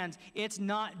our hands. It's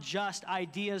not just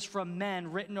ideas from men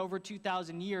written over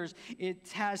 2,000 years.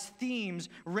 It has themes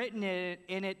written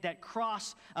in it that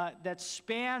that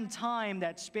span time,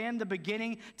 that span the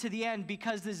beginning to the end,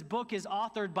 because this book is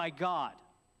authored by God.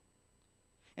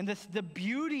 And the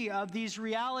beauty of these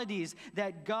realities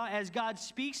that God, as God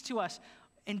speaks to us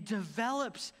and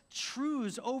develops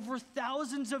truths over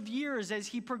thousands of years as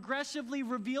he progressively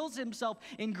reveals himself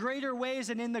in greater ways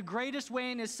and in the greatest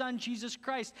way in his Son, Jesus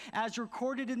Christ, as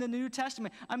recorded in the New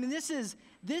Testament. I mean, this is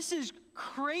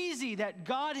crazy that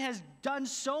God has done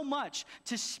so much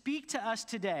to speak to us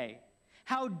today.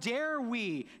 How dare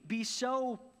we be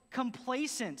so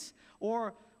complacent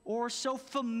or so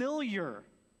familiar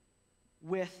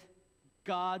with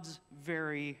God's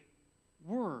very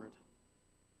word?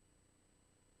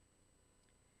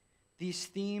 These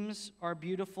themes are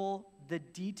beautiful. The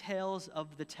details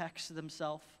of the text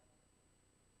themselves,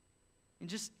 and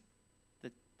just the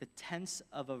tense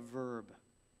of a verb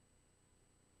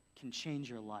can change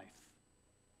your life.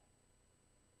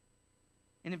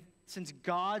 And since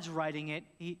God's writing it,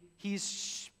 he's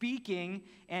speaking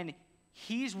and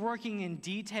he's working in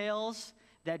details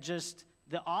that just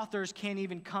the authors can't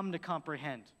even come to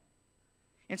comprehend.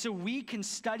 And so we can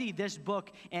study this book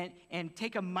and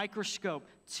take a microscope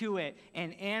to it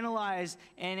and analyze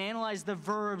the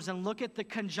verbs and look at the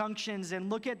conjunctions and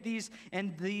look at these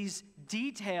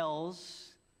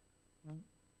details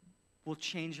will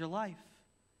change your life.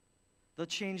 They'll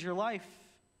change your life.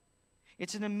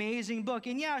 It's an amazing book.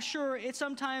 And yeah, sure,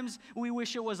 sometimes we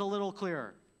wish it was a little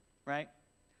clearer, right?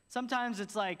 Sometimes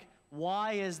it's like,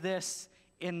 why is this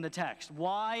in the text?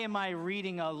 Why am I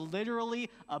reading literally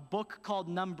a book called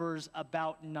Numbers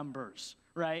about numbers,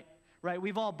 right?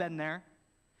 We've all been there.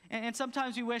 And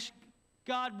sometimes we wish,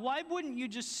 God, why wouldn't you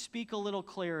just speak a little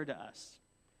clearer to us?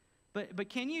 But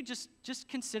can you just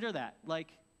consider that?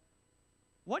 Like,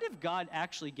 what if God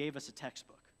actually gave us a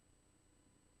textbook?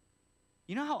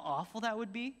 You know how awful that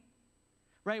would be?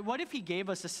 Right? What if he gave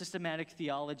us a systematic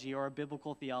theology or a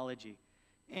biblical theology?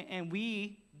 And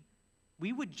we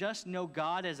would just know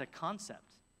God as a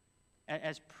concept,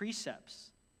 as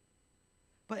precepts.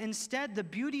 But instead, the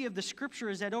beauty of the Scripture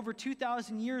is that over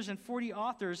 2,000 years and 40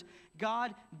 authors,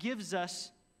 God gives us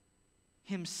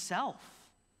himself.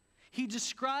 He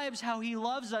describes how he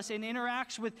loves us and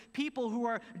interacts with people who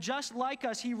are just like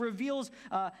us. He reveals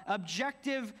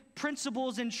objective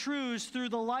principles and truths through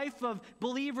the life of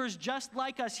believers just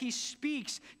like us. He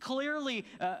speaks clearly,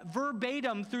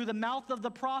 verbatim, through the mouth of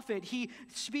the prophet. He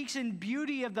speaks in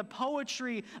beauty of the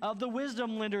poetry of the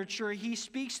wisdom literature. He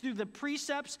speaks through the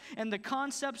precepts and the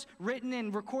concepts written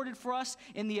and recorded for us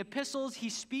in the epistles. He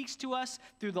speaks to us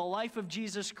through the life of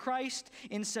Jesus Christ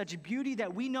in such beauty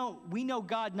that we know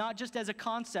God not just as a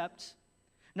concept,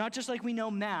 not just like we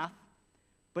know math,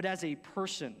 but as a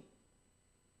person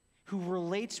who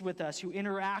relates with us, who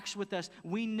interacts with us.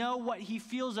 We know what he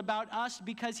feels about us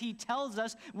because he tells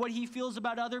us what he feels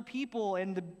about other people,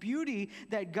 and the beauty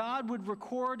that God would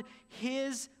record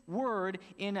his word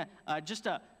in just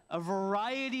a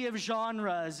variety of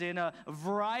genres, in a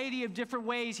variety of different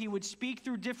ways. He would speak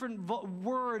through different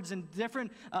words and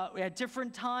at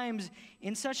different times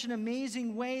in such an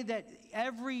amazing way that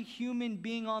every human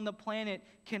being on the planet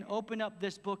can open up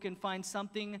this book and find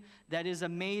something that is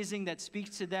amazing, that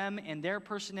speaks to them and their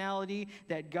personality,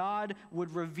 that God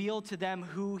would reveal to them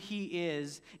who he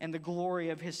is and the glory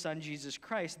of his son, Jesus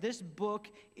Christ. This book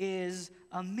is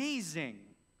amazing.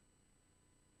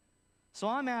 So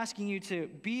I'm asking you to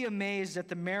be amazed at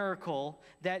the miracle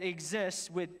that exists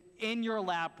within your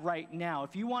lap right now.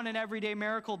 If you want an everyday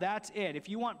miracle, that's it. If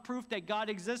you want proof that God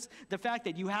exists, the fact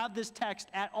that you have this text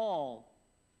at all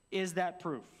is that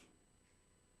proof.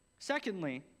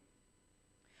 Secondly,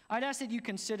 I'd ask that you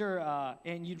consider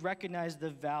and you'd recognize the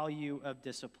value of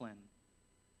discipline.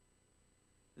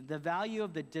 The value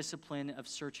of the discipline of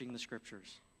searching the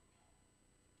Scriptures.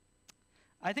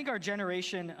 I think our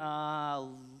generation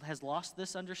has lost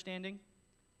this understanding.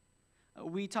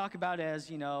 We talk about as,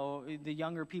 the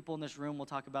younger people in this room will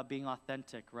talk about being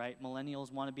authentic, right?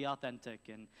 Millennials want to be authentic.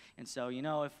 And so,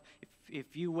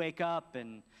 if you wake up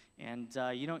and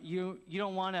you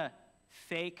don't want to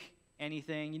fake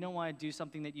anything, you don't want to do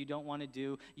something that you don't want to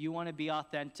do, you want to be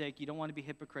authentic, you don't want to be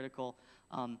hypocritical.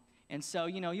 And so,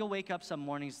 you'll wake up some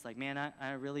mornings like, man,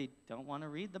 I really don't want to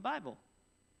read the Bible.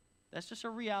 That's just a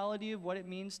reality of what it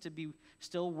means to be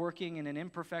still working in an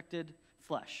imperfected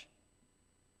flesh.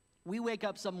 We wake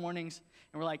up some mornings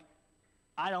and we're like,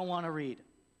 I don't want to read.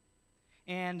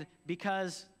 And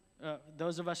because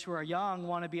those of us who are young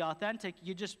want to be authentic,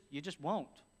 you just won't,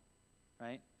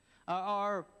 right?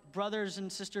 Our brothers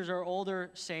and sisters, our older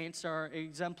saints, our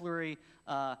exemplary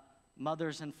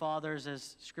mothers and fathers,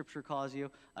 as Scripture calls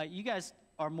you, you guys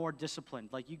are more disciplined.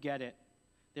 Like, you get it.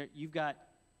 You've got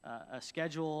a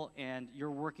schedule, and you're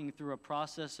working through a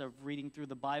process of reading through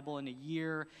the Bible in a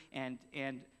year, and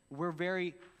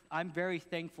I'm very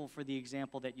thankful for the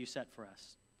example that you set for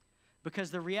us.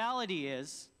 Because the reality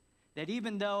is that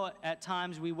even though at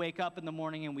times we wake up in the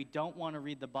morning and we don't want to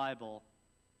read the Bible,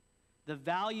 the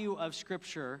value of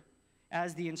Scripture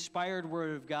as the inspired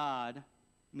Word of God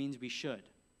means we should.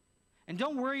 And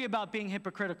don't worry about being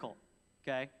hypocritical,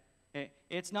 okay?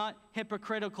 It's not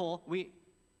hypocritical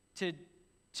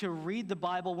to read the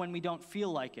Bible when we don't feel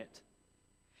like it.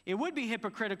 It would be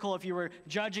hypocritical if you were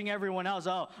judging everyone else.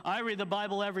 Oh, I read the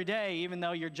Bible every day, even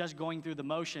though you're just going through the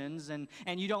motions, and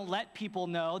you don't let people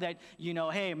know that,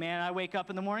 hey, man, I wake up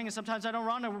in the morning and sometimes I don't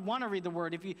want to read the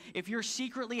Word. If you're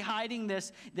secretly hiding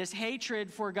this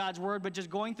hatred for God's Word, but just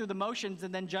going through the motions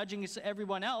and then judging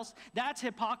everyone else, that's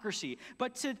hypocrisy.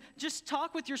 But to just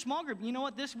talk with your small group, you know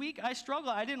what, this week I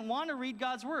struggled. I didn't want to read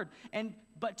God's Word.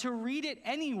 But to read it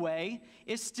anyway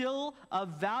is still a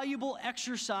valuable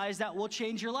exercise that will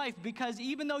change your life, because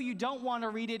even though you don't want to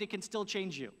read it, it can still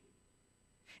change you.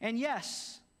 And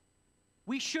yes,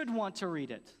 we should want to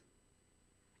read it.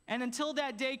 And until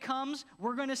that day comes,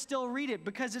 we're going to still read it,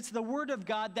 because it's the Word of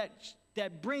God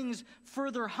that brings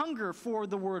further hunger for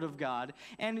the Word of God.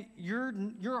 And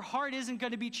your heart isn't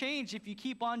going to be changed if you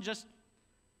keep on just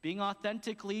being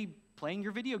authentically playing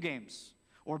your video games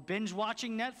or binge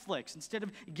watching Netflix instead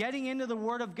of getting into the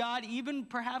Word of God, even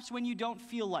perhaps when you don't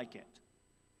feel like it.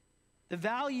 The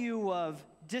value of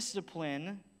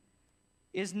discipline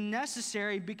is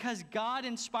necessary because God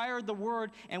inspired the Word,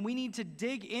 and we need to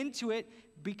dig into it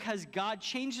because God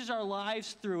changes our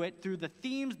lives through it, through the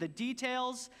themes, the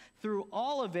details, through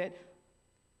all of it.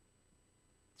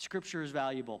 Scripture is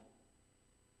valuable.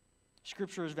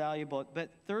 Scripture is valuable.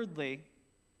 But thirdly,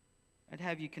 I'd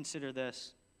have you consider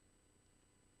this.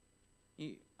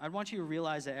 I want you to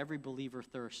realize that every believer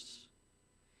thirsts.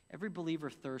 Every believer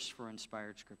thirsts for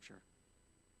inspired Scripture.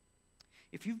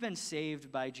 If you've been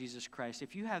saved by Jesus Christ,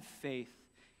 if you have faith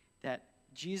that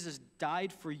Jesus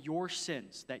died for your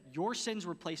sins, that your sins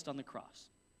were placed on the cross,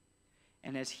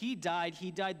 And as he died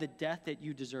the death that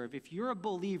you deserve. If you're a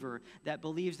believer that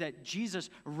believes that Jesus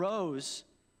rose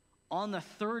on the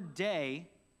third day,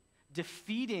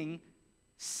 defeating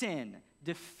sin,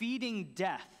 defeating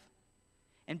death,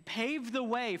 and paved the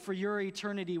way for your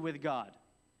eternity with God,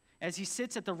 as he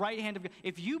sits at the right hand of God,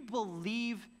 if you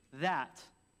believe that,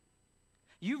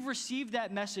 you've received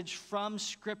that message from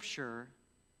Scripture,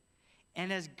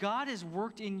 and as God has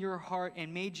worked in your heart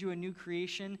and made you a new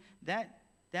creation, that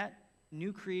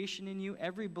new creation in you,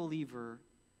 every believer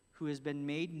who has been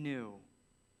made new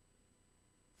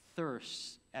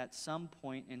thirsts at some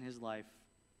point in his life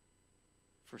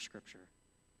for Scripture.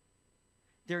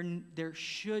 There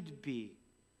should be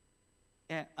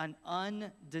an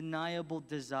undeniable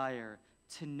desire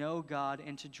to know God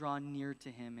and to draw near to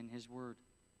him in his word.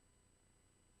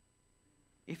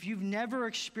 If you've never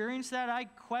experienced that, I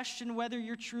question whether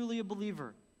you're truly a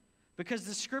believer, because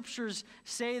the Scriptures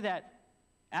say that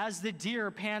as the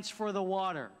deer pants for the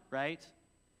water, right?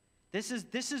 This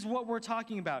is what we're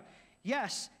talking about.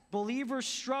 Yes, believers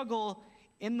struggle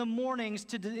in the mornings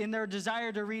in their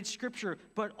desire to read Scripture,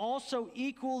 but also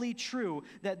equally true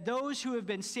that those who have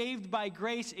been saved by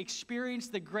grace experience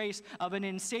the grace of an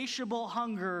insatiable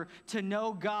hunger to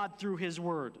know God through his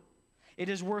word. It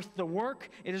is worth the work,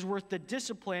 it is worth the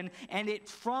discipline, and it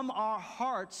from our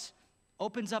hearts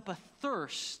opens up a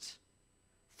thirst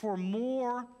for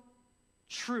more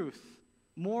truth,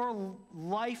 more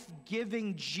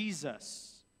life-giving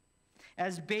Jesus.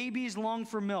 As babies long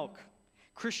for milk,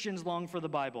 Christians long for the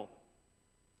Bible.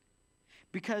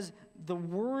 Because the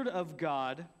Word of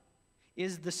God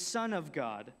is the Son of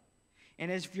God.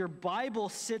 And as if your Bible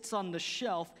sits on the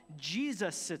shelf,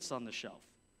 Jesus sits on the shelf.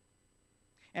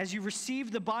 As you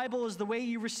receive the Bible is the way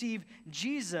you receive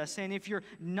Jesus. And if you're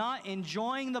not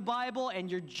enjoying the Bible and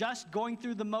you're just going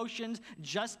through the motions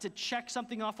just to check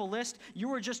something off a list,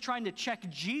 you are just trying to check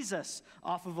Jesus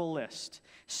off of a list.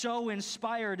 So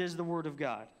inspired is the Word of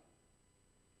God.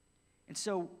 And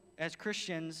so as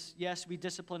Christians, yes, we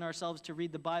discipline ourselves to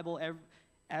read the Bible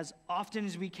as often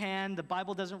as we can. The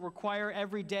Bible doesn't require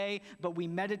every day, but we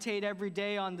meditate every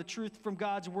day on the truth from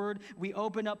God's word. We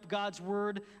open up God's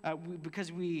word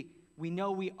because we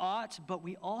know we ought, but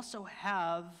we also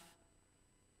have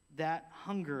that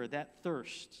hunger, that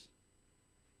thirst.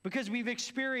 Because we've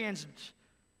experienced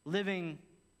living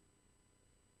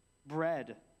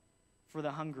bread for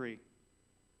the hungry,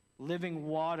 living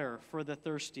water for the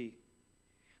thirsty.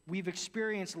 We've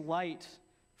experienced light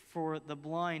for the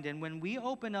blind. And when we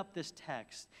open up this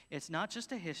text, it's not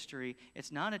just a history,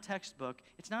 it's not a textbook,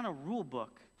 it's not a rule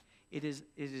book. It is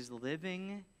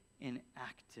living and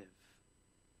active.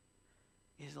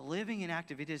 It is living and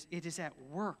active. It is at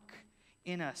work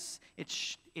in us.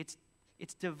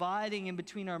 It's dividing in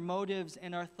between our motives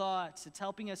and our thoughts. It's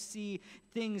helping us see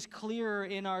things clearer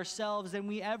in ourselves than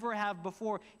we ever have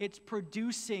before. It's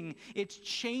producing, it's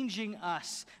changing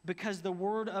us because the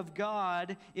Word of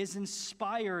God is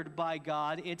inspired by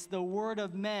God. It's the word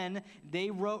of men. They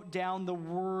wrote down the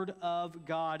Word of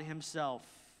God himself.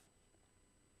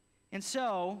 And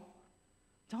so,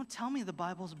 don't tell me the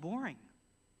Bible's boring.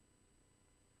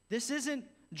 This isn't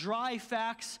dry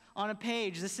facts on a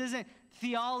page. This isn't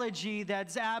theology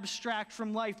that's abstract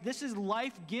from life. This is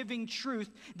life-giving truth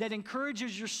that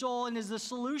encourages your soul and is the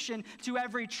solution to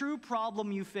every true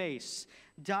problem you face.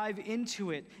 Dive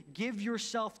into it, give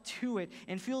yourself to it,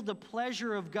 and feel the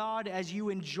pleasure of God as you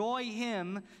enjoy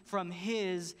him from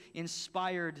his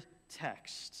inspired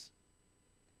text.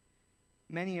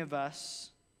 Many of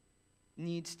us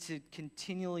need to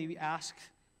continually ask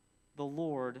the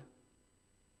Lord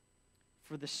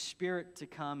for the Spirit to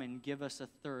come and give us a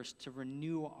thirst, to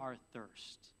renew our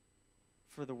thirst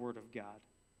for the Word of God,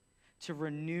 to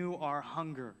renew our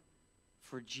hunger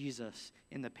for Jesus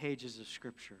in the pages of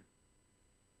Scripture.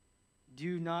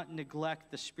 Do not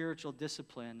neglect the spiritual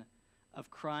discipline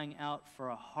of crying out for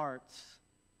a heart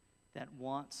that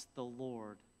wants the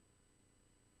Lord,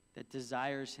 that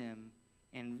desires him,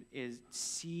 and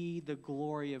see the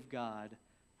glory of God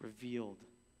revealed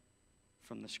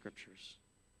from the Scriptures.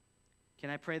 Can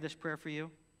I pray this prayer for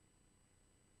you?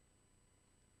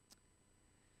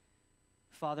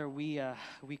 Father, we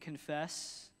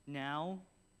confess now,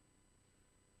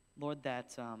 Lord,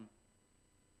 that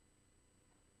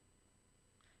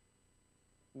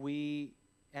we,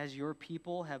 as your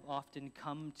people, have often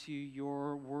come to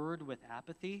your word with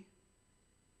apathy,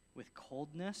 with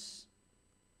coldness.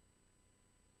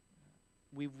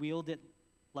 We wield it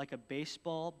like a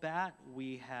baseball bat.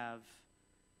 We have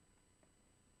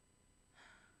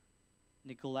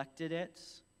neglected it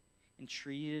and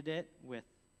treated it with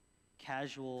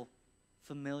casual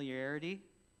familiarity.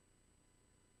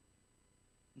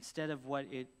 instead of what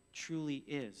it truly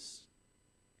is,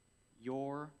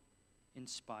 your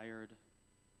inspired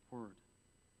word.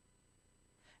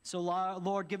 So,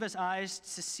 Lord, give us eyes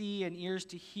to see and ears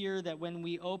to hear, that when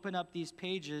we open up these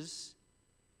pages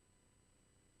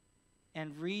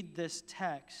and read this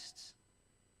text,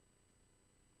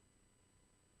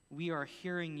 we are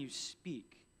hearing you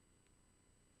speak.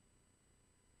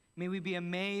 May we be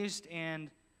amazed and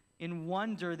in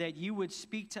wonder that you would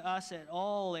speak to us at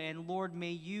all. And Lord,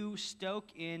 may you stoke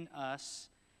in us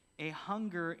a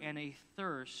hunger and a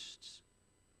thirst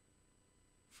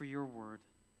for your word.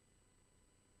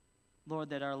 Lord,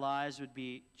 that our lives would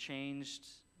be changed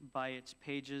by its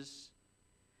pages,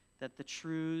 that the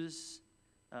truths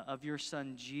of your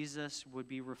Son Jesus would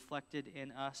be reflected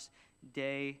in us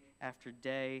day after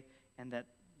day, and that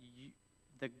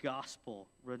the gospel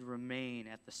would remain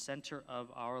at the center of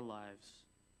our lives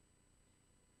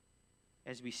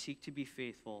as we seek to be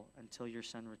faithful until your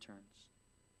Son returns.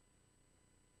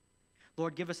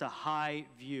 Lord, give us a high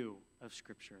view of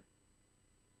Scripture,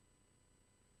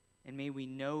 and may we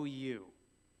know you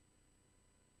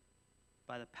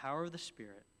by the power of the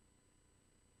Spirit,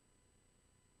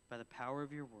 by the power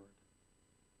of your word,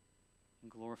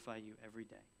 and glorify you every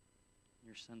day. In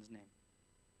your Son's name,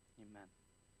 amen.